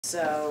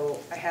So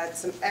I had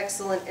some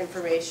excellent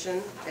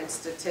information and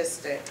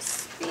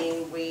statistics,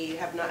 being we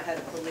have not had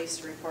a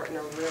police report in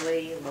a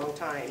really long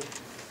time.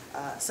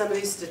 Some of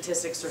these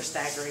statistics are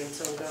staggering,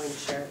 so I'm going to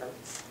share them.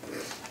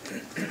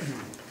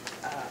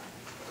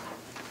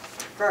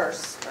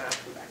 First, I'll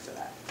come back to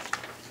that.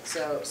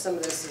 So some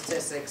of the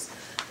statistics.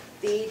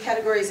 The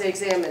categories they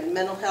examined: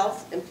 mental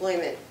health,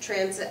 employment,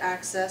 transit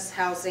access,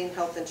 housing,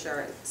 health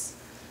insurance.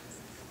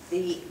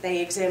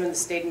 They examined the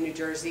state of New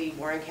Jersey,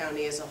 Warren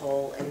County as a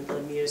whole, and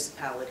the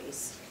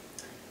municipalities.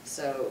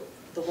 So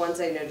the ones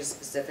I noticed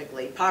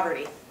specifically: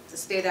 poverty. The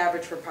state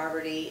average for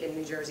poverty in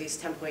New Jersey is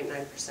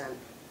 10.9%.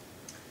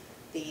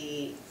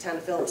 The town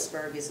of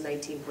Phillipsburg is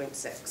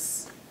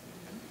 19.6%.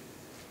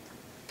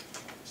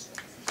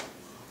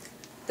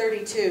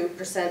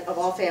 32% of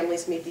all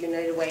families meet the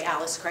United Way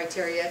ALICE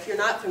criteria. If you're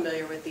not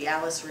familiar with the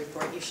ALICE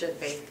report, you should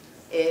be.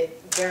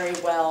 It very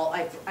well,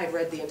 I've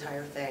read the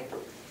entire thing.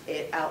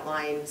 It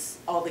outlines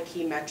all the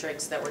key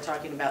metrics that we're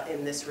talking about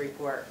in this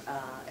report,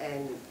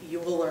 and you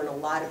will learn a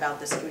lot about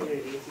this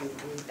community if you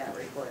read that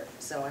report.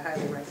 So I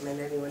highly recommend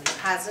anyone who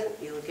hasn't,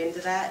 you look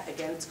into that.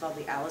 Again, it's called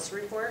the ALICE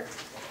report.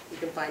 You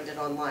can find it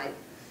online.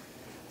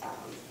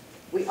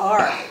 We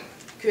are,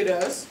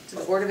 kudos to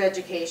the Board of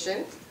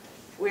Education,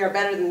 we are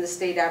better than the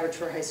state average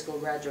for high school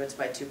graduates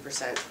by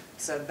 2%.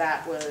 So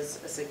that was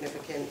a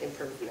significant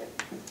improvement.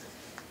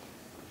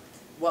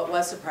 What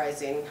was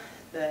surprising,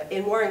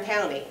 in Warren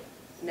County,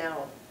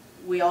 now,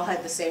 we all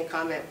had the same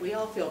comment. We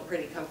all feel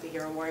pretty comfy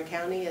here in Warren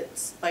County.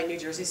 It's, by New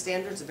Jersey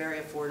standards, a very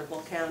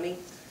affordable county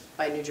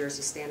by New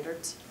Jersey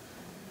standards.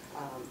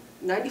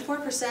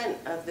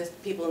 94% of the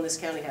people in this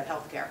county have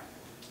health care.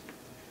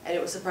 And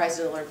it was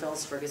surprising to learn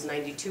Phillipsburg is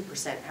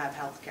 92% have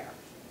health care.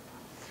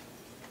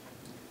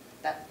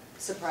 That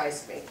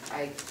surprised me.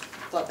 I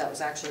thought that was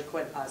actually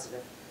quite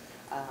positive.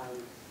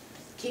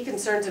 Key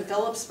concerns in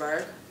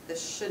Phillipsburg,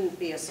 this shouldn't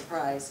be a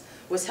surprise,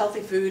 was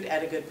healthy food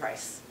at a good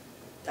price.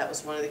 That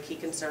was one of the key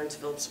concerns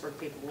Phillipsburg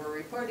people were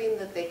reporting,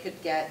 that they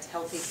could get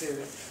healthy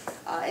food.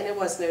 And it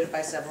was noted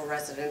by several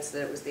residents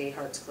that it was the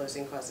Harts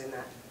closing causing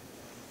that.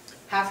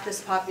 Half this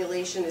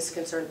population is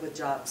concerned with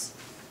jobs.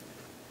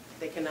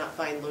 They cannot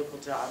find local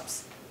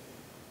jobs.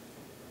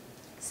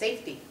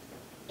 Safety.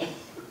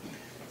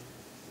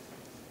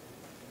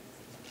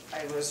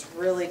 I was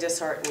really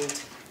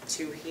disheartened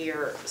to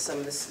hear some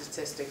of the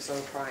statistics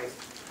on crime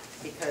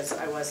because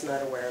I was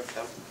not aware of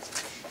them.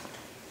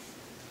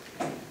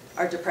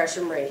 Our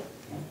depression rate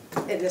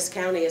in this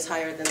county is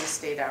higher than the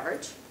state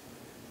average.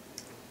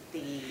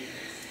 The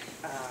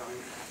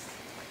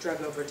drug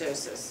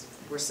overdoses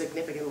were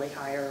significantly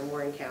higher in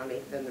Warren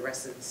County than the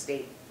rest of the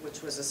state,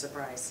 which was a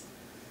surprise.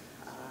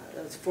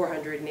 It was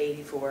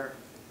 484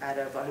 out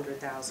of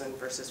 100,000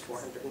 versus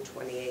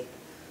 428.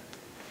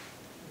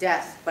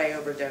 Death by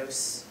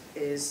overdose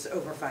is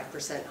over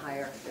 5%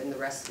 higher than the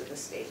rest of the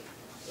state.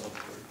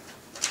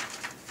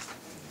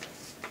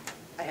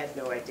 I had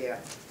no idea.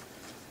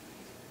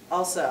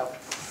 Also,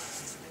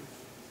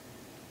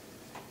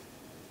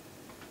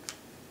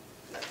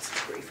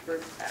 let's brief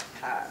group that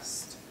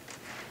passed.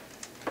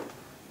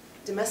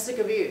 Domestic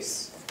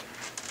abuse.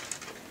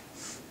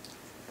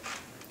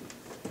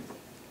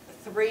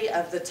 3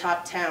 of the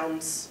top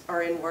towns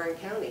are in Warren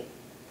County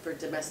for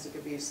domestic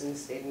abuse in the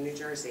state of New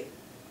Jersey.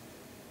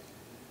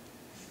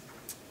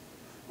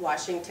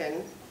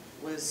 Washington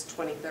was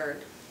 23rd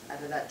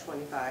out of that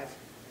 25.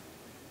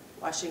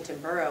 Washington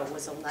Borough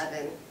was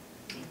 11.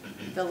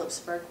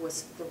 Phillipsburg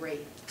was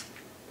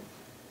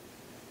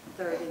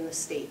 3rd in the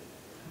state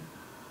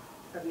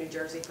of New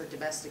Jersey for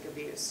domestic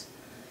abuse.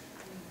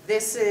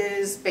 This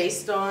is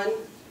based on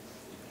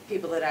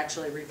people that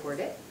actually report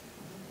it.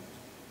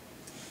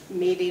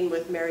 Meeting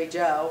with Mary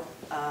Jo,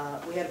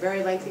 we had a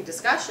very lengthy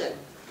discussion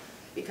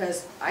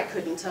because I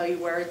couldn't tell you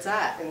where it's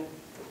at, and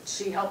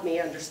she helped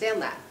me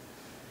understand that.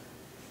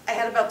 I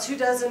had about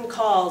 24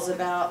 calls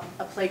about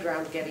a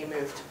playground getting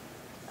moved.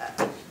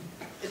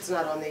 It's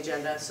not on the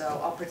agenda, so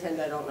I'll pretend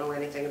I don't know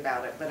anything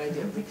about it, but I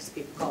do because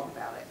people called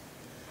about it.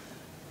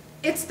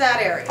 It's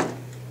that area.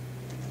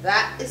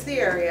 That is the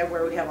area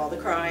where we have all the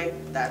crime.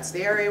 That's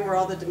the area where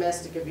all the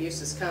domestic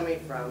abuse is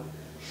coming from.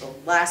 The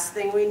last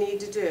thing we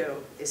need to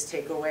do is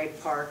take away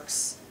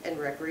parks and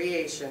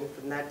recreation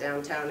from that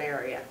downtown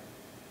area.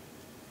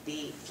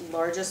 The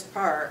largest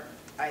part,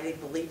 I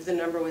believe the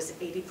number was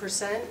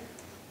 80%.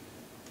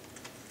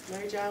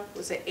 Mary Jo,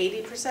 was it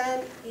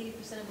 80%?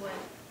 80% of what?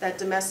 That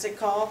domestic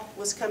call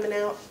was coming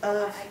out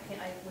of?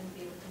 I wouldn't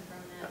be able to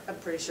confirm that. I'm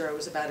pretty sure it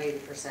was about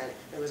 80%.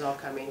 It was all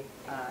coming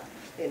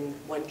in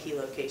one key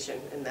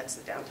location, and that's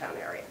the downtown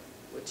area,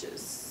 which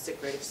is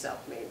Sickridge,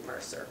 South Main,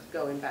 Mercer,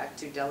 going back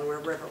to Delaware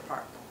River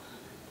Park.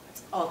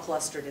 It's all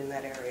clustered in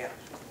that area.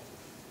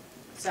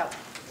 So,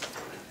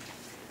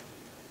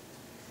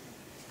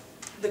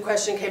 the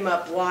question came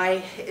up,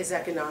 why is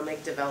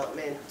economic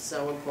development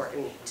so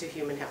important to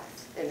human health?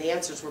 And the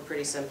answers were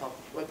pretty simple.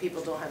 When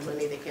people don't have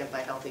money, they can't buy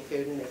healthy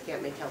food and they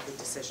can't make healthy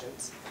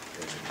decisions.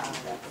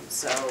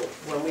 So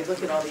when we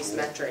look at all these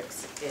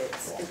metrics,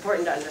 it's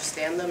important to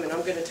understand them, and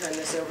I'm going to turn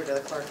this over to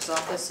the clerk's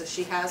office so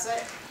she has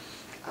it.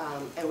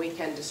 And we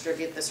can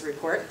distribute this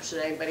report,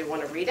 should anybody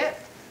want to read it.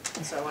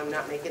 So I'm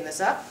not making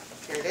this up.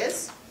 Here it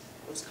is.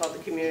 It was called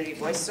the Community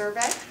Voice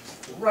Survey.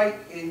 Right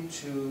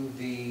into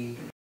the